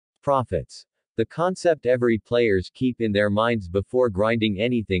Profits. The concept every players keep in their minds before grinding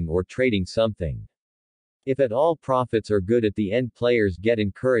anything or trading something. If at all profits are good at the end, players get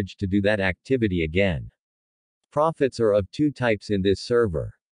encouraged to do that activity again. Profits are of two types in this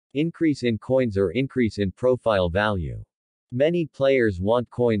server. Increase in coins or increase in profile value. Many players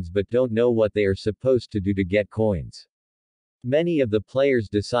want coins but don't know what they are supposed to do to get coins. Many of the players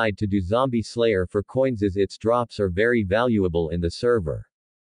decide to do Zombie Slayer for coins as its drops are very valuable in the server.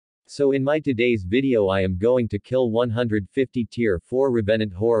 So in my today's video I am going to kill 150 tier 4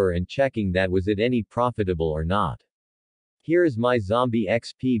 Revenant Horror and checking that was it any profitable or not. Here is my zombie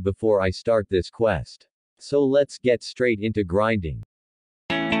XP before I start this quest. So let's get straight into grinding.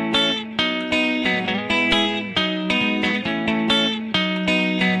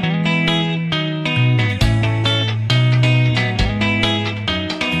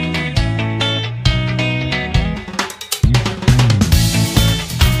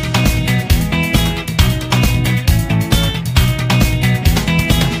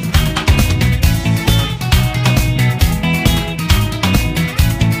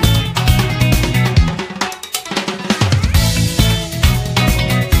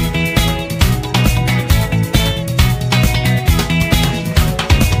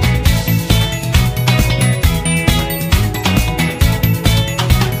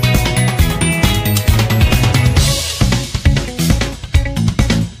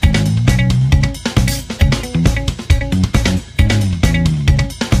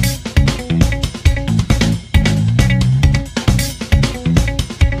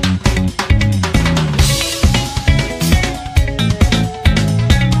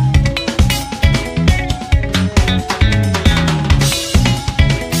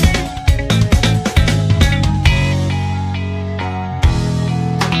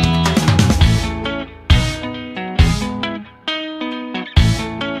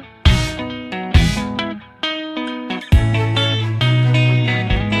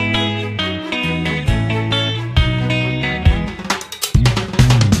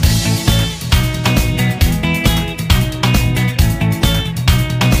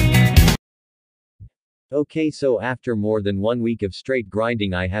 Okay, so after more than 1 week of straight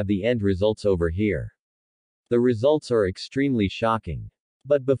grinding I have the end results over here. The results are extremely shocking.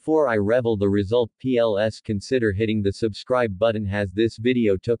 But before I reveal the result, PLS consider hitting the subscribe button as this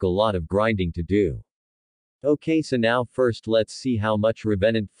video took a lot of grinding to do. Okay, so now first let's see how much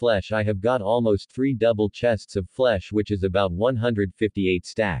Revenant flesh I have got. Almost 3 double chests of flesh, which is about 158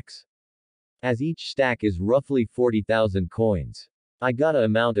 stacks. As each stack is roughly 40,000 coins. I got a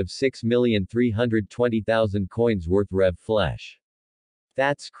amount of 6,320,000 coins worth rev flesh.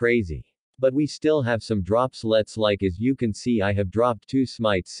 That's crazy. But we still have some drops. Let's like as you can see I have dropped 2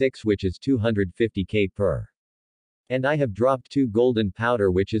 smite 6 which is 250k per. And I have dropped 2 golden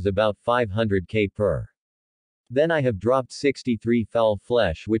powder which is about 500k per. Then I have dropped 63 foul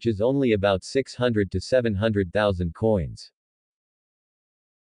flesh which is only about 600 to 700,000 coins.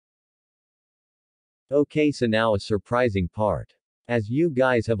 Okay, so now a surprising part. As you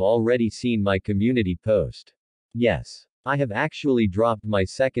guys have already seen my community post. Yes. I have actually dropped my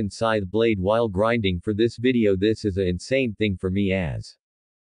second scythe blade while grinding for this video. This is an insane thing for me as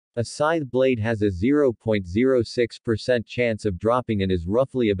a scythe blade has a 0.06% chance of dropping and is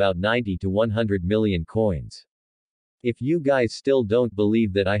roughly about 90 to 100 million coins. If you guys still don't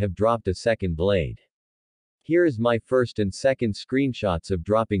believe that I have dropped a second blade. Here is my first and second screenshots of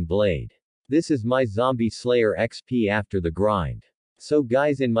dropping blade. This is my Zombie Slayer XP after the grind. So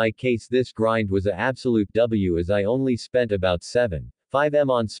guys, in my case this grind was a absolute W as I only spent about 7.5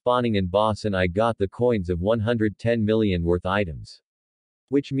 on spawning and boss and I got the coins of 110 million worth items.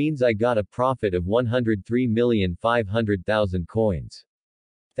 Which means I got a profit of 103,500,000 coins.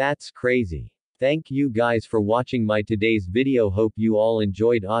 That's crazy. Thank you guys for watching my today's video. Hope you all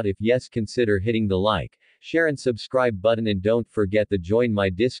enjoyed it. If yes, consider hitting the like, share and subscribe button and don't forget to join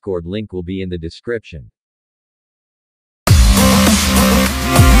my Discord. Link will be in the description.